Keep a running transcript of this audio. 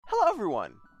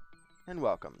everyone, and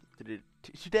welcome to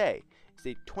today. It's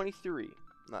day 23.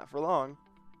 Not for long.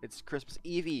 It's Christmas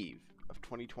Eve of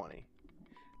 2020.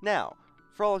 Now,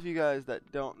 for all of you guys that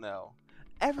don't know,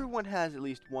 everyone has at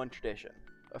least one tradition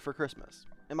for Christmas.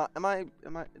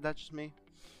 That's just me?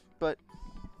 But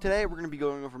today we're going to be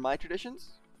going over my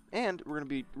traditions, and I'm going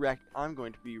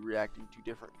to be reacting to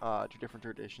different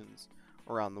traditions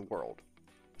around the world.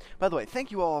 By the way,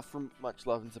 thank you all for much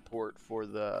love and support for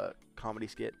the comedy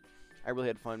skit. I really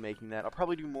had fun making that. I'll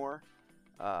probably do more.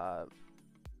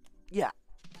 Yeah.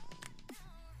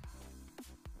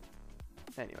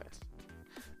 Anyways.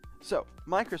 So,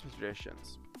 my Christmas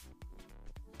traditions.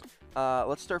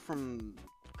 Let's start from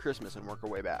Christmas and work our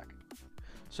way back.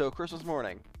 So, Christmas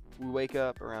morning, we wake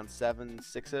up around 7,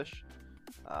 6-ish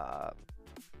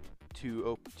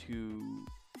to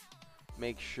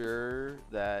make sure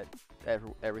that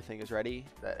everything is ready,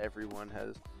 that everyone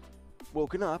has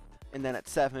woken up, and then at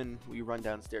 7 we run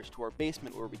downstairs to our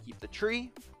basement where we keep the tree,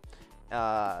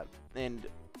 and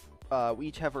we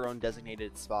each have our own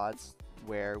designated spots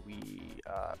where we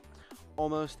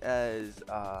almost as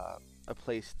a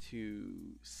place to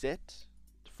sit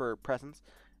for presents,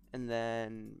 and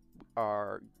then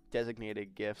our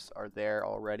designated gifts are there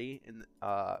already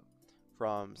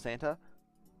from Santa,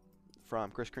 from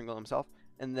Kris Kringle himself.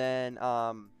 And then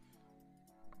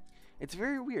it's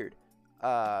very weird.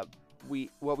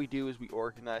 What we do is we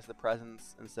organize the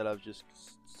presents instead of just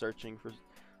searching for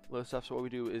little stuff. So what we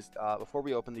do is before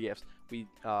we open the gifts, we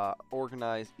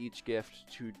organize each gift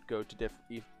to go to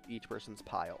each person's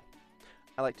pile.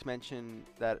 I like to mention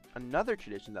that another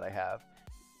tradition that I have.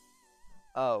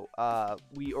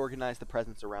 We organize the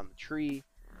presents around the tree,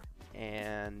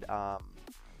 and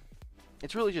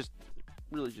it's really just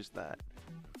that.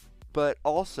 But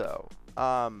also,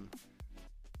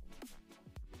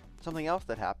 something else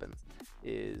that happens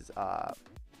is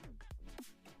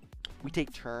we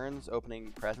take turns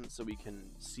opening presents so we can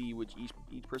see which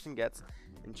each person gets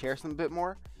and cherish them a bit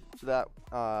more, so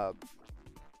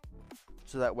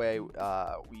that way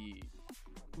we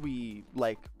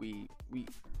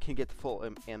can get the full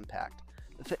impact.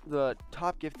 The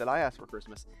top gift that I ask for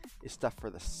Christmas is stuff for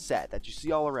the set that you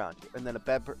see all around you, and then a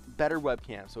better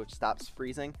webcam so it stops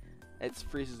freezing. It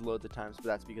freezes loads of times, but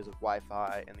that's because of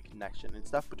Wi-Fi and the connection, and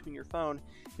stuff between your phone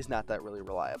is not that really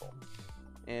reliable.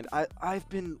 And I've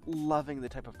been loving the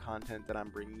type of content that I'm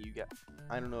bringing you guys.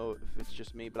 I don't know if it's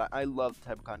just me, but I love the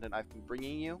type of content I've been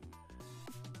bringing you.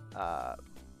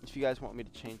 If you guys want me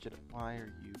to change it, why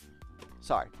are you...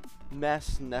 Sorry.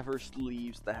 Mess never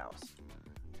leaves the house.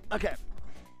 Okay.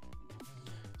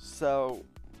 So,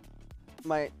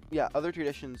 my other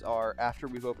traditions are, after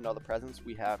we've opened all the presents,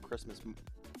 we have Christmas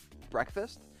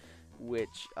breakfast,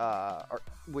 which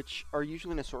are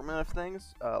usually an assortment of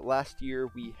things. Last year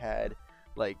we had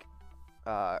like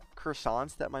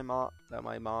croissants that my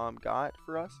mom got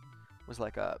for us. It was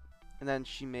like and then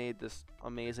she made this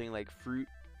amazing like fruit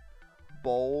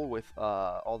bowl with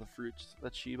all the fruits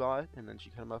that she bought, and then she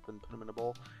cut them up and put them in a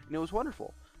bowl, and it was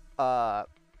wonderful. And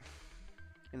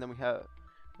then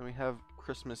we have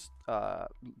Christmas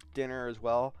dinner as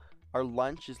well. Our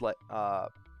lunch is like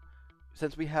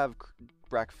since we have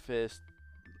breakfast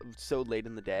so late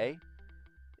in the day,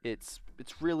 it's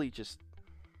really just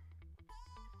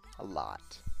a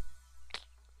lot.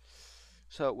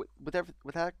 So with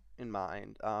that in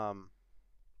mind,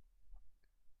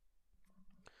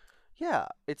 yeah,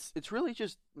 it's really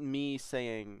just me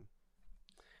saying.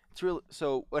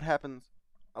 So what happens?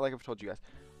 Like I've told you guys,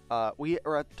 we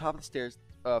are at the top of the stairs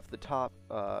of the top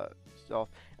shelf,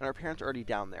 and our parents are already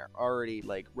down there, already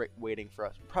like waiting for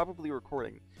us, probably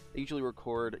recording. They usually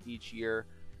record each year,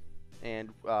 and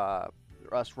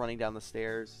us running down the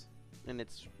stairs, and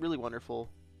it's really wonderful.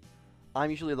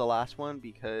 I'm usually the last one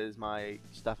because my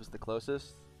stuff is the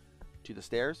closest to the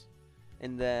stairs,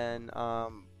 and then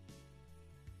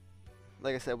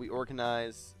like I said, we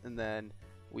organize, and then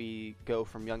we go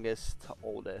from youngest to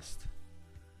oldest,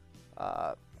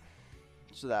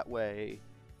 so that way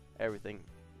everything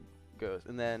goes.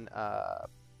 And then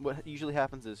what usually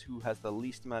happens is who has the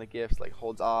least amount of gifts like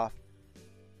holds off,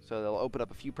 so they'll open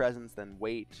up a few presents, then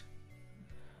wait.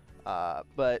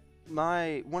 But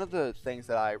one of the things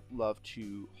that I love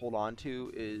to hold on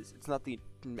to is, it's not the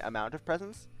amount of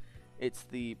presents, it's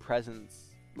the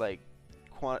presents, like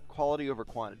quality over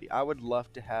quantity. I would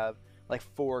love to have like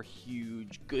 4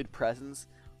 huge good presents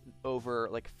over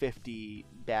like 50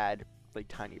 bad like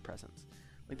tiny presents.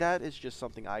 Like, that is just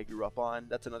something I grew up on.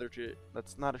 That's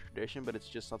that's not a tradition, but it's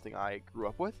just something I grew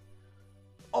up with.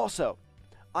 Also,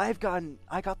 I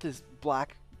got this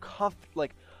black cuff,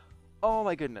 like, oh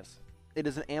my goodness. It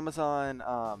is an Amazon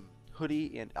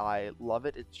hoodie, and I love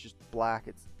it. It's just black.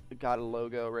 It's got a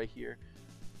logo right here.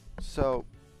 So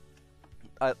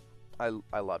I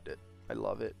loved it. I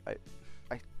love it. I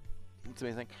it's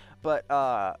amazing. But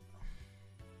yeah,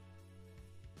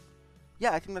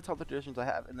 I think that's all the traditions I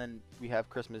have. And then we have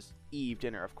Christmas Eve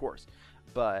dinner, of course.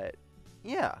 But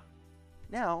yeah,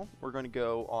 now we're going to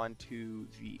go on to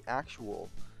the actual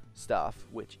stuff,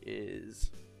 which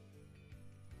is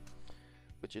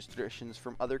traditions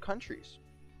from other countries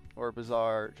or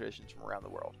bizarre traditions from around the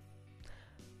world.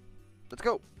 Let's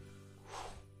go.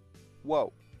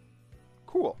 Whoa.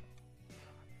 Cool.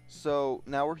 So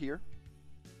now we're here.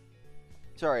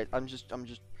 Sorry, I'm just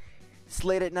it's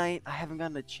late at night. I haven't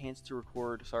gotten a chance to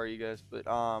record. Sorry, you guys, but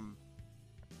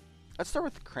let's start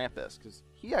with Krampus, because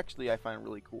he actually I find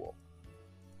really cool.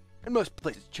 In most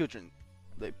places, children,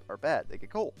 they are bad. They get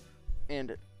cold,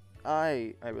 and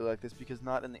I really like this because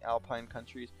not in the Alpine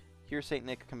countries. Here, Saint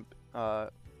Nick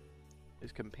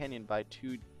is companioned by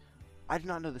two. I did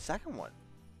not know the second one.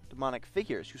 Demonic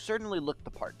figures who certainly look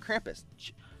the part. Krampus.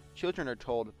 Children are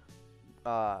told.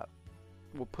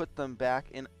 We'll put them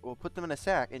in a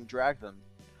sack and drag them.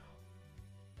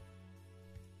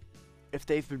 If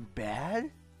they've been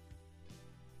bad?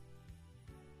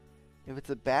 If it's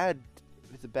a bad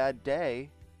day.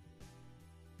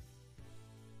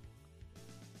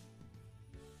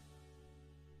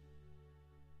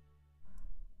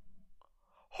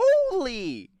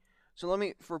 Holy! So let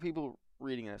me, for people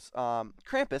reading this,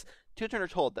 Krampus, children are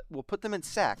told that we'll put them in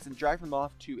sacks and drag them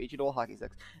off to HE hockey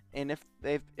sticks, and if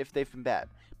they've been bad,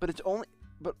 but only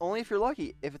if you're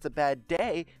lucky. If it's a bad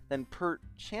day, then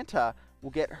Perchanta will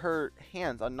get her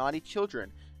hands on naughty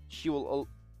children. She will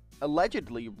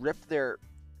allegedly rip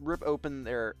open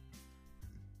their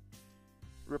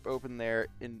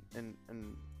in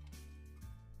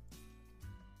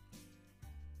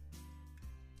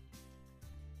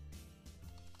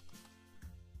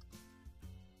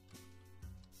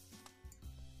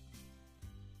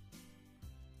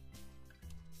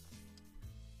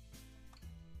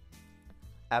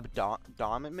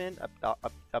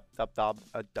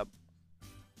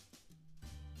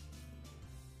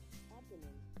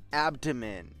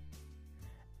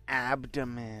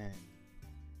abdomen.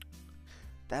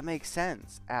 That makes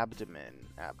sense. Abdomen.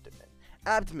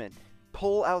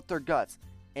 Pull out their guts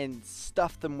and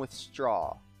stuff them with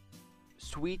straw.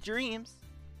 Sweet dreams.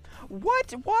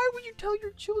 What? Why would you tell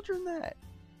your children that?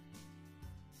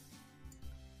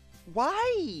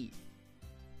 Why?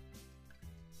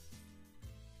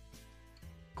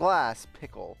 Glass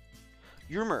pickle.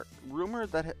 Rumor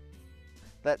that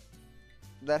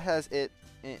has it.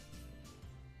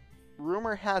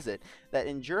 Rumor has it that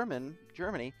in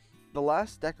Germany, the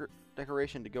last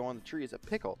decoration to go on the tree is a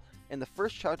pickle, and the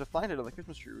first child to find it on the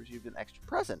Christmas tree received an extra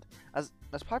present. As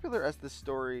popular as this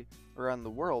story around the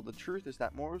world, the truth is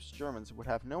that most Germans would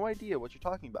have no idea what you're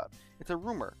talking about. It's a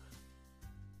rumor.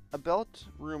 A belt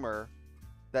rumor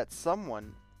that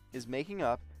someone is making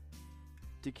a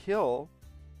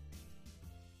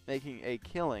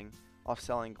killing off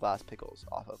selling glass pickles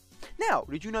off of. Now,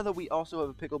 did you know that we also have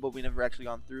a pickle, but we never actually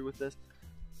gone through with this?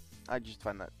 I just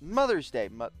find that Mother's Day.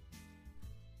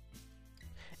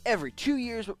 Every 2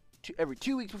 years, every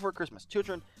 2 weeks before Christmas,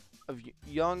 children of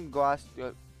young glass.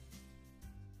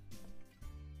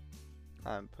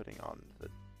 I'm putting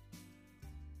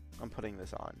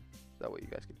this on so that way you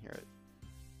guys can hear it.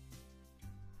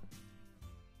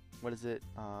 What is it?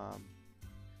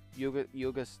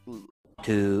 Yoga.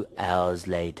 2 hours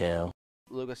later.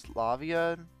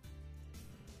 Yugoslavia.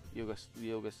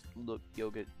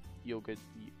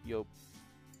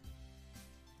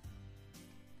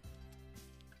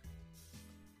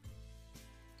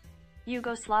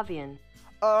 Yugoslavian.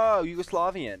 Oh,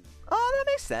 Yugoslavian. Oh, that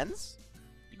makes sense.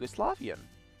 Yugoslavian.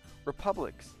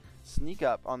 Republics sneak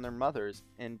up on their mothers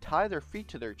and tie their feet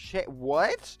to their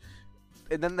what?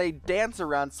 And then they dance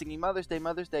around singing Mother's Day,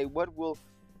 Mother's Day. What will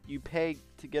you pay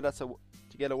to get us to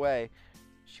get away?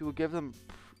 She will give them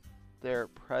their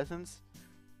presents.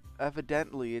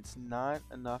 Evidently, it's not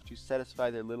enough to satisfy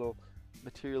their little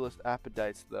materialist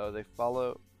appetites, though. They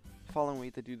following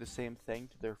week to do the same thing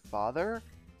to their father.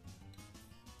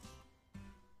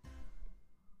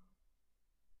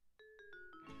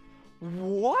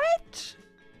 What?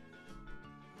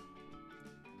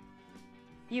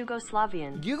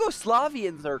 Yugoslavian.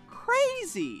 Yugoslavians are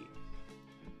crazy.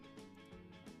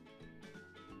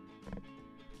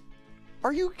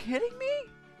 Are you kidding me?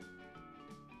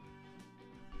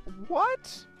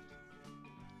 What?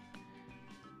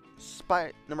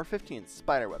 Number 15,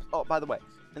 spiderwebs. Oh, by the way,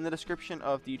 in the description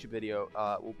of the YouTube video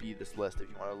will be this list if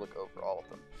you want to look over all of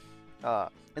them.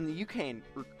 In the Ukraine,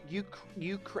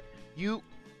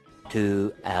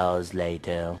 2 hours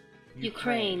later.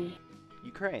 Ukraine.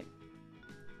 Ukraine.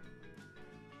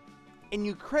 In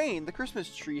Ukraine, the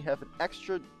Christmas tree have an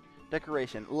extra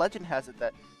decoration. Legend has it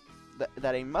that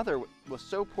a mother was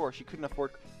so poor she couldn't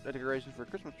afford a decoration for a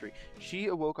Christmas tree. She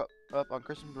woke up on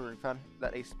Christmas morning and found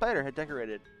that a spider had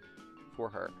decorated for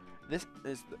her.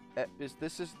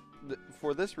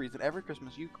 For this reason, every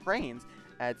Christmas, Ukrainians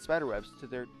add spider webs to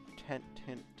their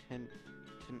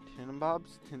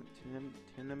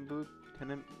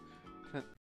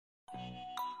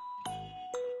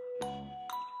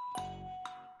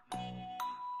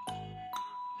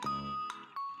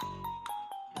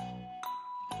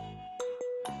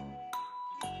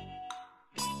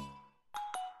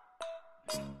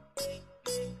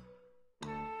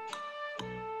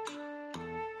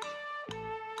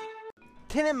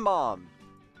Tenenbaums.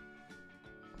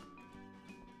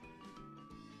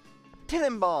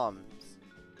 Tenenbaums.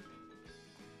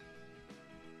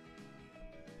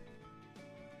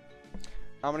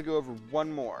 I'm gonna go over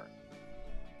one more.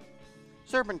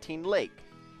 Serpentine Lake.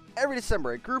 Every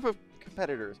December, a group of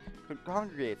competitors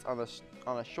congregates on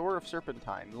the shore of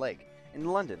Serpentine Lake in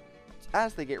London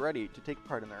as they get ready to take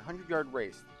part in their 100-yard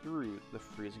race through the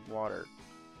freezing water.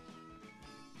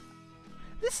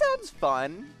 This sounds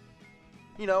fun.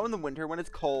 You know, in the winter when it's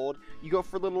cold, you go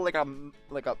for a little like a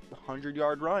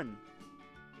 100-yard run.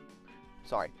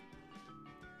 Sorry.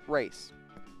 Race.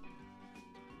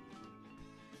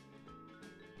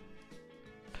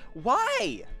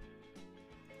 Why?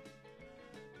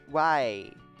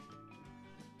 Why?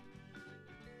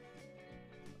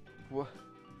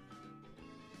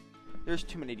 There's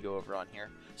too many to go over on here.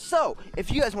 So,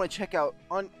 if you guys want to check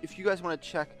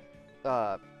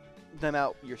them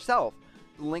out yourself,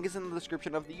 the link is in the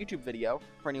description of the YouTube video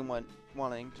for anyone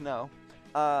wanting to know.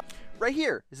 Right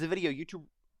here is the video YouTube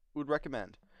would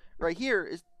recommend. Right here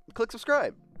is click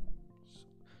subscribe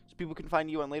so people can find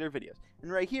you on later videos.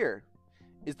 And right here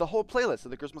is the whole playlist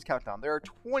of the Christmas Countdown. There are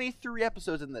 23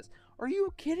 episodes in this. Are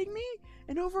you kidding me?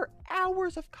 And over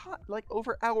hours of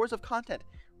content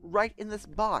right in this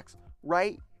box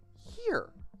right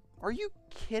here. Are you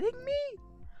kidding me?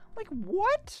 Like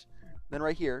what? Then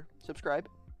right here, subscribe.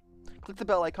 Click the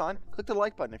bell icon, click the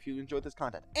like button if you enjoyed this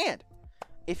content. And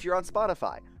if you're on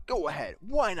Spotify, go ahead,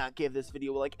 why not give this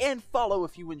video a like and follow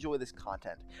if you enjoy this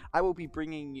content. I will be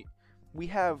bringing you, we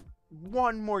have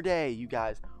one more day, you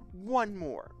guys, one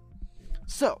more.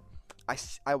 So,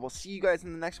 I will see you guys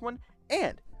in the next one,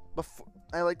 and before,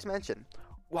 I like to mention,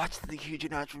 watch the huge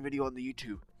announcement video on the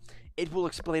YouTube. It will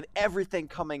explain everything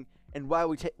coming and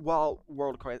while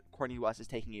World Quarantine US is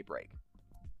taking a break.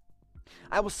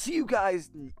 I will see you guys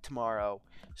tomorrow,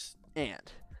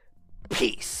 and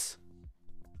peace.